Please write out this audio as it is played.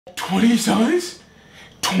20 suns?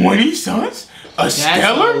 20 suns? A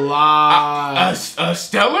stellar? A lot. A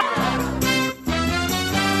stellar?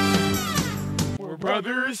 We're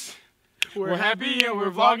brothers. We're happy and we're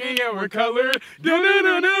vlogging and we're colored.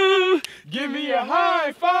 Do-do-do-do. Give me a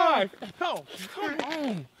high five. Oh, come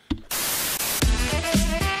on.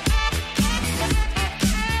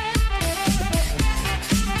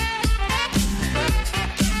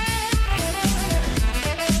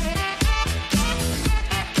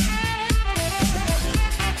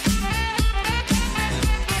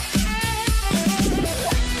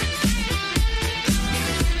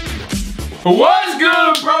 What's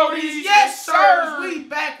good, brodies? Yes, sir. We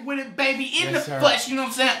back with it, baby, in the flesh, you know what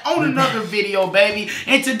I'm saying? On another video, baby.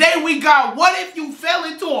 And today we got what if you fell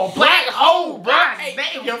into a black hole, bro?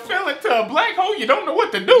 Damn, you fell into a black hole, you don't know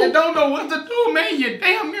what to do. You don't know what to do, man. You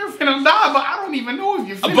damn near finna die, but I don't even know if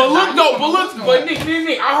you're finna die. But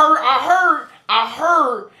Nick, I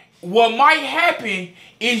heard what might happen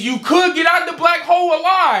is you could get out the black hole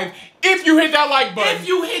alive if you hit that like button. If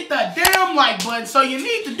you hit the damn like button, so you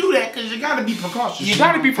need to do that because you gotta be precautious. You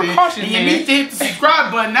gotta be precautious, and you need to hit the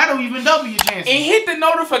subscribe button. That'll even double your chances. And hit the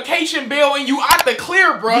notification bell and you out the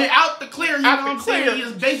clear, bro. You're out the clear, you know what I'm saying? He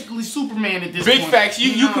is basically Superman at this point. Big facts,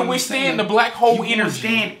 you can withstand the black hole energy. You can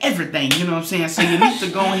withstand everything, you know what I'm saying? So you need to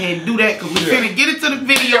go ahead and do that because we finna get into the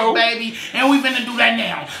video, baby, and we finna do that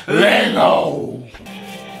now. Let's go.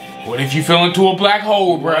 What if you fell into a black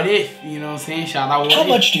hole, bro? What if? You know what I'm saying? Shout out. How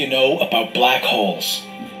much do you know about black holes?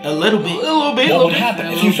 A little bit. What would happen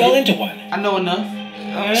if you fell into one? I know enough.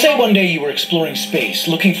 Say one day you were exploring space,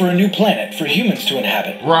 looking for a new planet for humans to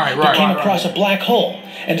inhabit. Right. You came across a black hole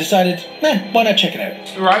and decided, man, why not check it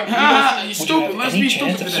out? Right. You're stupid. Let's be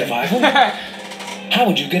stupid today. Survival? How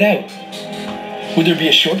would you get out? Would there be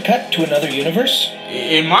a shortcut to another universe?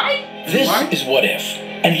 It might. This is what if.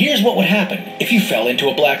 And here's what would happen if you fell into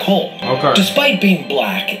a black hole. Okay. Despite being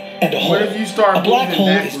black and a hole, what if you start a black hole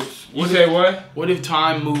backwards? You say what? What if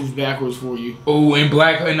time moves backwards for you? Oh, in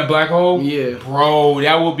the black hole? Yeah. Bro,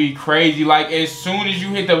 that would be crazy. Like, as soon as you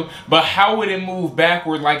hit the... But how would it move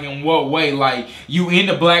backward? Like, in what way? Like, you in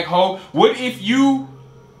the black hole? What if you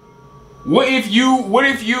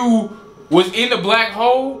was in the black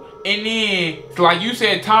hole and then, like you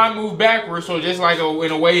said, time moved backwards, so just like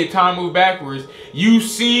in a way time moved backwards, you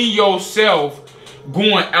see yourself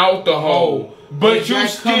going out the hole, but you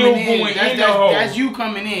still going in the hole. That's you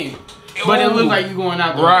coming in, but it looks like you going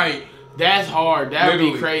out the hole. Right. That's hard. That would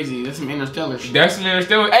be crazy. That's some Interstellar shit. That's some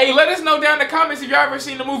Interstellar. Hey, let us know down in the comments if y'all ever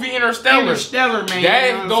seen the movie Interstellar. Interstellar, man.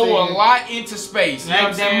 That go a lot into space.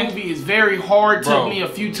 That movie is very hard. Took me a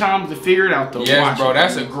few times to figure it out, though. Yes, bro.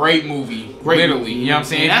 That's a great movie. Literally. You know what I'm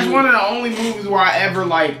saying? That's one of the only movies where I ever,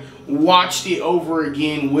 like, watched it over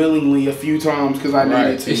again willingly a few times because I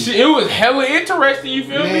needed to. It was hella interesting, you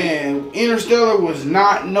feel me? Man, Interstellar was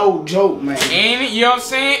not no joke, man. And, you know what I'm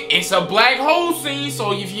saying? It's a black hole scene,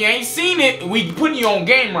 so if you ain't seen it, we putting you on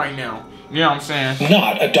game right now. You know what I'm saying?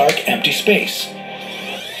 Not a dark, empty space.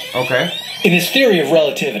 Okay. In his theory of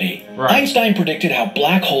relativity, Einstein predicted how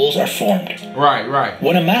black holes are formed. Right.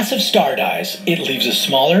 When a massive star dies, it leaves a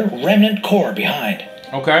smaller, remnant core behind.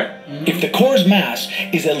 Okay. If the core's mass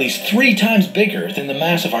is at least 3 times bigger than the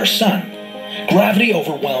mass of our sun, gravity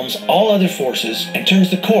overwhelms all other forces and turns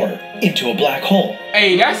the core into a black hole.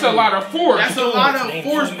 Hey, that's a lot of force. That's a lot of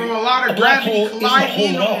force, bro. A lot of gravity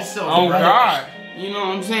colliding on itself. Oh, God. You know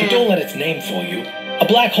what I'm saying? But don't let its name fool you. A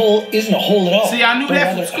black hole isn't a hole at all. See, I knew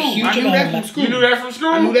that from school. You knew that from school?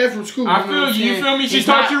 I knew that from school. I feel you. You feel me? She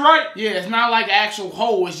taught you right? Yeah, it's not like an actual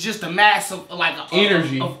hole. It's just a mass of, like,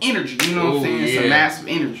 energy. Of energy. You know what I'm saying? It's a mass of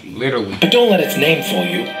energy. Literally. But don't let its name fool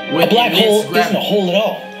you. A black hole isn't a hole at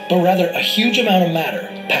all, but rather a huge amount of matter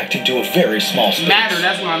packed into a very small space. Matter,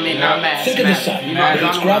 that's what I meant, not mass. Think of the sun, with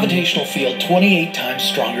its gravitational field 28 times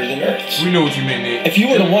stronger than Earth's. We know what you meant, Nick. If you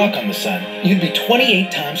were to walk on the sun, you'd be 28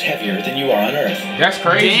 times heavier than you are on Earth. That's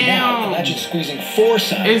crazy. Now, imagine squeezing 4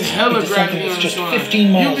 suns it's hella into something gravity that's just on the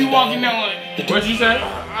 15 miles. You be walking down like... What'd you say?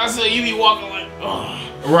 I said you be walking like...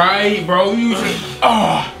 Right, bro. You just...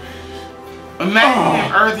 Imagine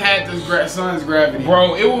if Earth had the sun's gravity.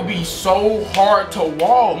 Bro, it would be so hard to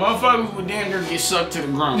walk. Motherfuckers would damn near get sucked to the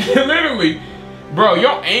ground. Literally. Bro,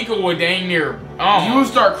 your ankle would dang near... You would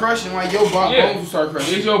start crushing, like your bones would start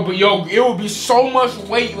crushing. It would be so much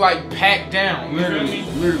weight, like, packed down. Literally.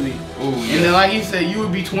 Oh, yeah. And then, like you said, you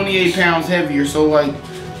would be 28 pounds heavier, so, like...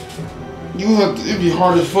 it'd be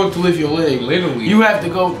hard as fuck to lift your leg. Literally. You have to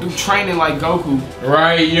go through training like Goku.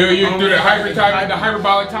 Right, you're through the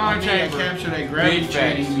hyperbolic time chamber. Capture that gravity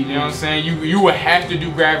training. You know what I'm saying? You would have to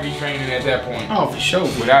do gravity training at that point. Oh, for sure.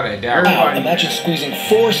 Without a doubt. Now, imagine squeezing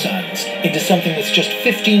 4 suns into something that's just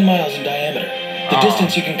 15 miles in diameter. The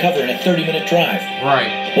distance you can cover in a 30-minute drive.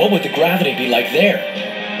 Right. What would the gravity be like there?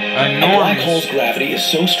 Enormous. A black hole's gravity is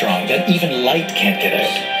so strong that even light can't get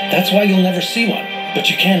out. That's why you'll never see one, but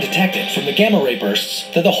you can detect it from the gamma ray bursts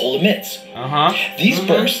that the hole emits. These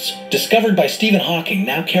bursts, discovered by Stephen Hawking,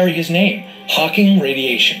 now carry his name, Hawking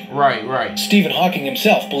radiation. Right. Stephen Hawking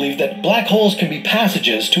himself believed that black holes can be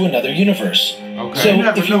passages to another universe. Okay. So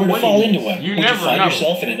if you were to fall into one, You would you never find know.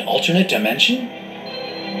 yourself in an alternate dimension?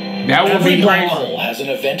 That would Every be black crazy. hole has an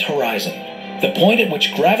event horizon, the point at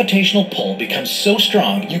which gravitational pull becomes so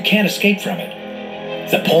strong you can't escape from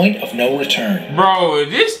it. The point of no return. Bro,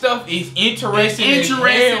 this stuff is interesting. It's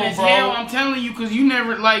interesting as as hell, hell. bro. I'm telling you, because you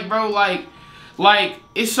never, like, bro, like,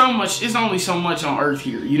 it's so much, it's only so much on Earth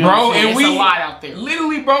here. You know what I'm saying? and It's a lot out there.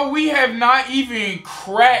 Literally, bro, we have not even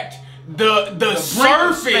cracked the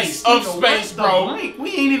surface of space, bro. We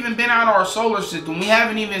ain't even been out of our solar system. We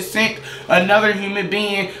haven't even sent another human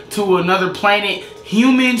being to another planet.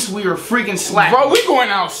 Humans, we are freaking slack. Bro, we going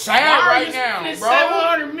outside right now, bro.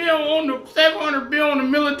 700 bill on the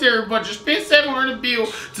military budget. Spend 700 bill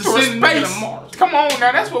to send them to Mars. Come on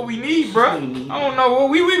now, that's what we need, bro. I don't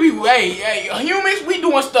know. Hey, humans, we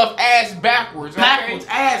doing stuff ass backwards.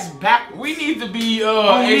 Ass backwards. We need to be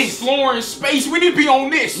exploring space. We need to be on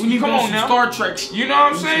this. We need to come be on on some now. Star Trek. You know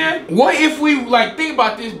what I'm saying? What if we, like, think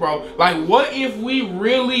about this, bro. Like, what if we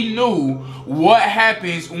really knew what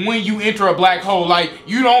happens when you enter a black hole? Like,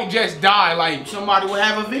 you don't just die. Like, somebody would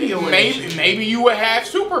have a video with maybe you would have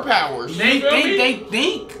superpowers. They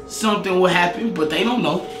think something will happen, but they don't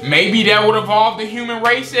know. Maybe that would evolve the human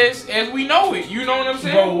race as we know it. You know what I'm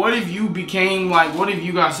saying? Bro, what if you became, like, what if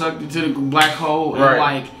you got sucked into the black hole and,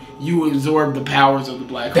 like, you absorb the powers of the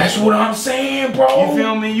black hole? That's what I'm saying, bro. You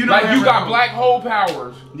feel me? You like, you got black hole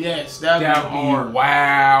powers. Yes, that'd be hard.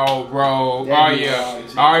 Wow, bro. All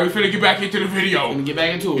right, we finna get back into the video. Let me get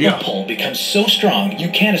back into it. The pull becomes so strong you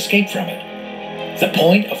can't escape from it. The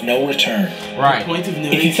point of no return. Right. The point of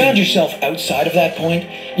no If you found yourself outside of that point,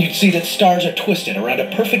 you'd see that stars are twisted around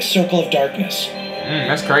a perfect circle of darkness.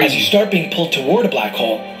 That's crazy. As you start being pulled toward a black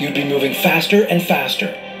hole, you'd be moving faster and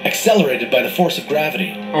faster, accelerated by the force of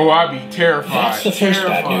gravity. Oh, I'd be terrified. That's the first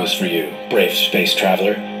bad news for you, brave space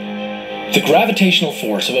traveler. The gravitational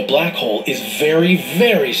force of a black hole is very,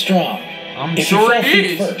 very strong. If you fell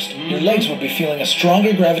feet first, your legs would be feeling a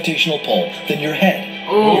stronger gravitational pull than your head,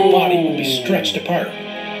 and your body would be stretched apart.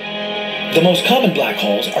 The most common black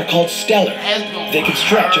holes are called stellar. They can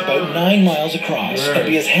stretch about 9 miles across and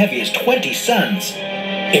be as heavy as 20 suns.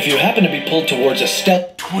 If you happen to be pulled towards a stellar...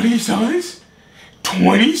 20 suns?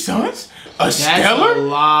 20 suns? A stellar? A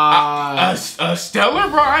lot. A stellar,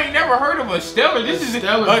 bro? I ain't never heard of a stellar. This is a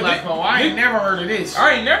stellar black hole. I ain't never heard of this.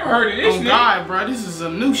 I ain't never heard of this. Oh God, bro, this is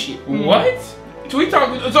some new shit. What? So we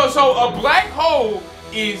talking? So a black hole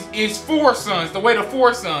is 4 suns, the weight of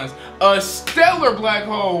 4 suns. A stellar black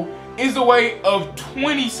hole is the weight of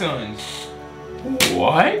 20 suns.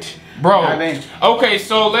 What? Bro. Okay,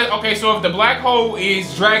 so if the black hole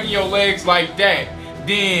is dragging your legs like that,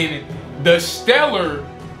 then the stellar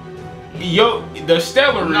No,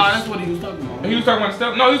 that's what he was talking about. He was talking about the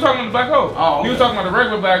stellar. No, he was talking about the black hole. Oh, okay. He was talking about the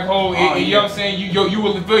regular black hole. You know what I'm saying? You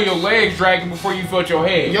will feel your legs dragging before you felt your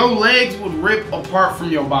head. Your legs would rip apart from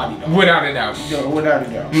your body, though. Without a doubt. Without a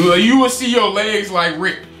doubt. You would see your legs like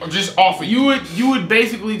rip just off of you. You would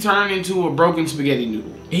basically turn into a broken spaghetti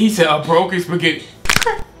noodle. He said a broken spaghetti.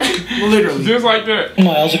 Literally. Just like that.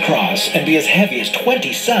 miles across and be as heavy as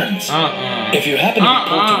 20 suns. If you happen to be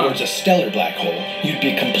pulled towards a stellar black hole, you'd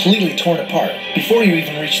be completely torn apart before you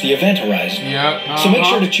even reach the event horizon. So make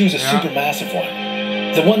sure to choose a supermassive one.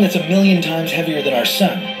 The one that's 1,000,000 times heavier than our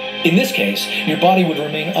sun. In this case, your body would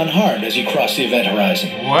remain unharmed as you cross the event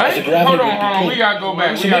horizon. What? As the gravity Hold on, we gotta go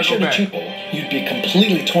back. So make sure to choose. You'd be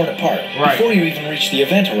completely torn apart before you even reach the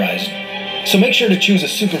event horizon. So make sure to choose a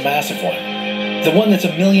supermassive one. The one that's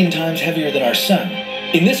 1,000,000 times heavier than our sun.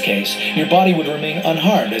 In this case, your body would remain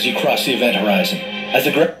unharmed as you cross the event horizon. As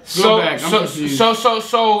the So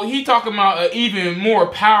he talking about an even more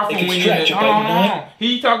powerful one.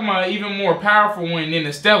 He talking about an even more powerful one than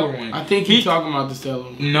the stellar one. I think he's talking about the stellar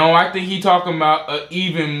one. No, I think he talking about an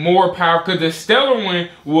even more powerful, because the stellar one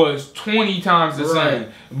was 20 times the sun,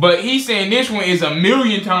 but he's saying this one is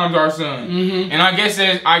 1,000,000 times our sun. And I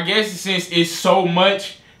guess since it's so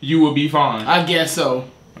much, you will be fine. I guess so.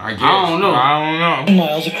 I don't know. 2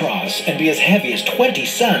 miles across and be as heavy as 20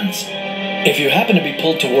 suns. If you happen to be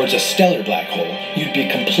pulled towards a stellar black hole, you'd be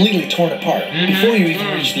completely torn apart before you even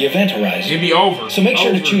reach the event horizon. It'd be over. So make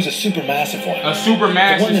sure to choose a supermassive one. A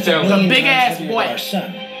supermassive stellar. The big ass boy. Our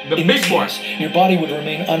sun. The In big this boy. case, your body would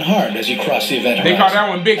remain unharmed as you cross the event horizon. They call that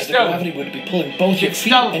one Big as the Stellar. gravity would be pulling both your feet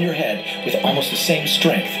Stellar. and your head with almost the same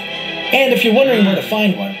strength. And if you're wondering where to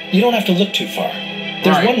find one, you don't have to look too far.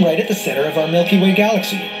 There's one right at the center of our Milky Way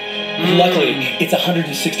galaxy. Luckily, it's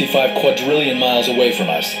 165 quadrillion miles away from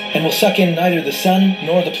us, and will suck in neither the sun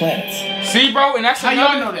nor the planets. See, bro, and that's How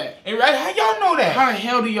another. y'all know that? And right, how y'all know that? How the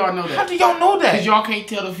hell do y'all know that? How do y'all know that? Because y'all can't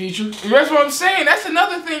tell the future. That's what I'm saying. That's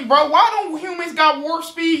another thing, bro. Why don't humans got warp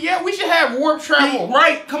speed? Yeah, we should have warp travel.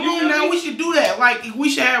 Right, come You on feel now, me? we should do that. Like, we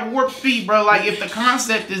should have warp speed, bro. Like, if the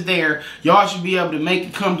concept is there, y'all should be able to make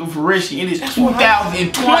it come to fruition. It is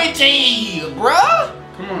 2020, Bruh.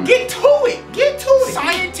 Come on. Get to it. Get to it.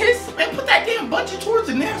 Scientists. Man, put that damn budget towards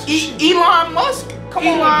the NASA. Elon Musk. Come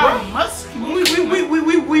on, Elon Musk.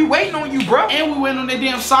 We waiting on you, bro. And we went on that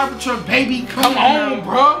damn Cybertruck, baby. Come on,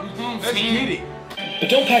 bro. Let's get it. But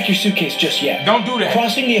don't pack your suitcase just yet. Don't do that.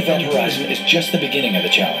 Crossing the event horizon is just the beginning of the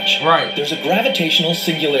challenge. Right. There's a gravitational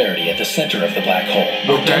singularity at the center of the black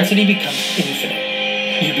hole, where density becomes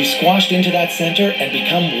infinite. You'd be squashed into that center and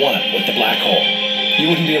become one with the black hole. You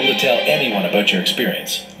wouldn't be able to tell anyone about your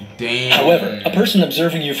experience. Damn. However, a person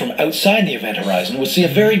observing you from outside the event horizon would see a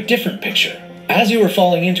very different picture. As you were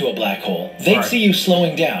falling into a black hole, they'd see you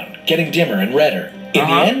slowing down, getting dimmer and redder. In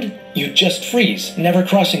the end, you'd just freeze, never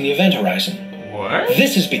crossing the event horizon. What?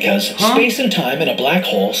 This is because space and time in a black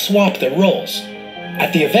hole swap their roles.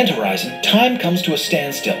 At the event horizon, time comes to a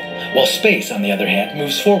standstill, while space, on the other hand,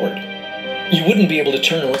 moves forward. You wouldn't be able to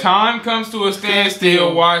turn around. Time comes to a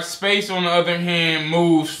standstill while space, on the other hand,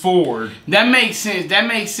 moves forward. That makes sense. That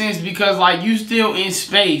makes sense because, like, you still in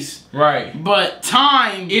space. Right. But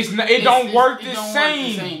time... It don't work the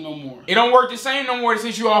same no more. It don't work the same no more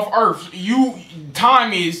since you off Earth.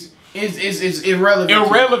 Time is irrelevant.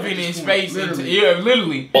 Irrelevant in space. Literally. Yeah,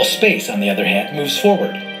 literally. While space, on the other hand, moves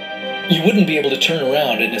forward. You wouldn't be able to turn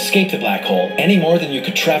around and escape the black hole any more than you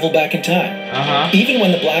could travel back in time. Even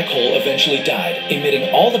when the black hole eventually died,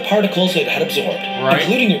 emitting all the particles it had absorbed,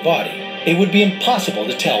 including your body, it would be impossible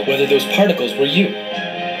to tell whether those particles were you.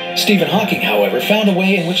 Stephen Hawking, however, found a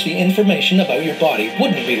way in which the information about your body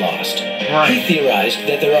wouldn't be lost. He theorized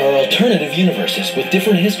that there are alternative universes with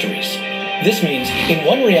different histories. This means, in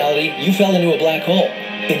one reality, you fell into a black hole.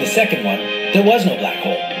 In the second one, there was no black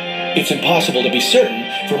hole. It's impossible to be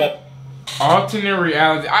certain from a alternate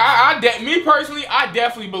reality. Me personally, I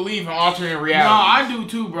definitely believe in alternate reality. No, I do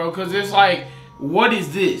too, bro. Because it's like, what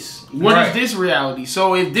is this? What is this reality?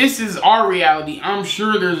 So if this is our reality, I'm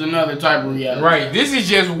sure there's another type of reality. Right. This is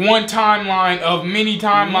just one timeline of many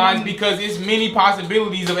timelines because it's many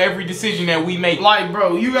possibilities of every decision that we make. Like,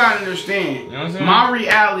 bro, you gotta understand. You know what I'm saying? My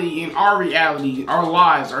reality and our reality, our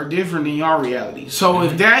lives are different than your reality. So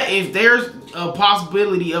if there's a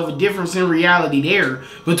possibility of a difference in reality there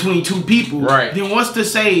between two people, then what's to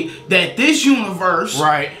say that this universe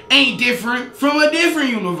ain't different from a different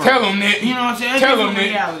universe? Tell them that. You know what I'm saying? Tell them that.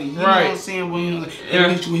 Reality. You know what I'm saying? Well, you know, it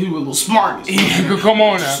makes you a little smartness. Come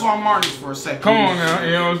on now. Smartness for a second. Come on now.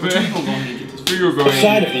 You know what I'm saying? But you gonna go ahead and get this.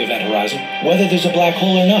 Outside of the event horizon, whether there's a black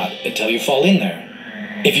hole or not, until you fall in there.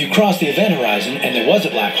 If you cross the event horizon and there was a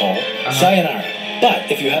black hole, sayonara.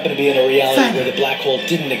 But if you happen to be in a reality where the black hole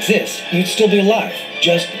didn't exist, you'd still be alive,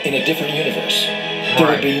 just in a different universe. There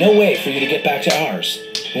would be no way for you to get back to ours.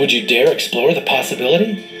 Would you dare explore the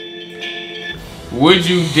possibility? Would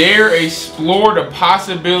you dare explore the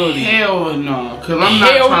possibility? Hell no, cause I'm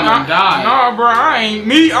not trying to die. Nah, bro, I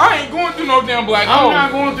ain't going through no damn black hole. I'm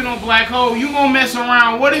not going through no black hole. You gonna mess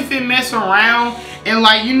around? What if it mess around and,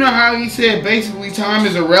 like, you know how he said basically time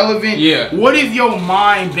is irrelevant? Yeah. What if your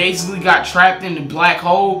mind basically got trapped in the black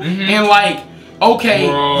hole and, like, okay,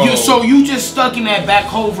 so you just stuck in that black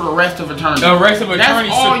hole for the rest of eternity? The rest of eternity.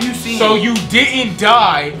 That's all you see. So you didn't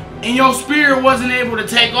die. And your spirit wasn't able to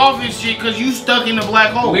take off and shit because you stuck in the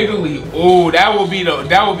black hole. Literally, that would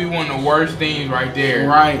be one of the worst things right there.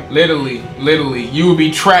 Right. Literally, you would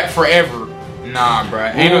be trapped forever. Nah,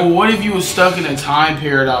 bro. What if you was stuck in a time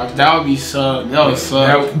paradox? That would be suck. That would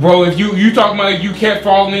suck. Bro, if you talking about if you kept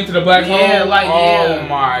falling into the black hole? Oh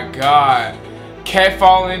my god. Kept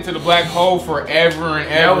falling into the black hole forever and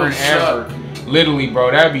ever and ever. Literally,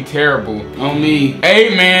 bro, that'd be terrible. On me.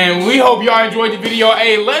 Hey, man, we hope y'all enjoyed the video.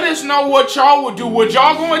 Hey, let us know what y'all would do. Would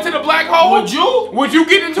y'all go into the black hole? Would you? Would you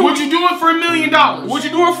get into it? Would you do it for $1 million? Would you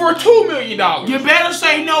do it for $2 million? You better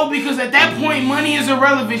say no, because at that point, money is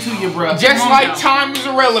irrelevant to you, bro. Just like time is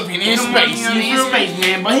irrelevant in space. In space,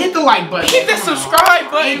 man. But hit the like button. Hit the subscribe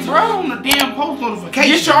button, bro. On the damn post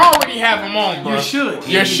notification. You should already have them on, bro. You should.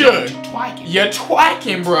 You should. You're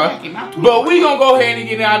twacking, bro. But we gonna go ahead and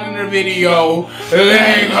get out in the video.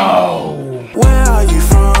 Let's go. Where are you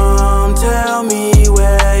from? Tell me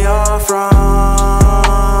where you're from.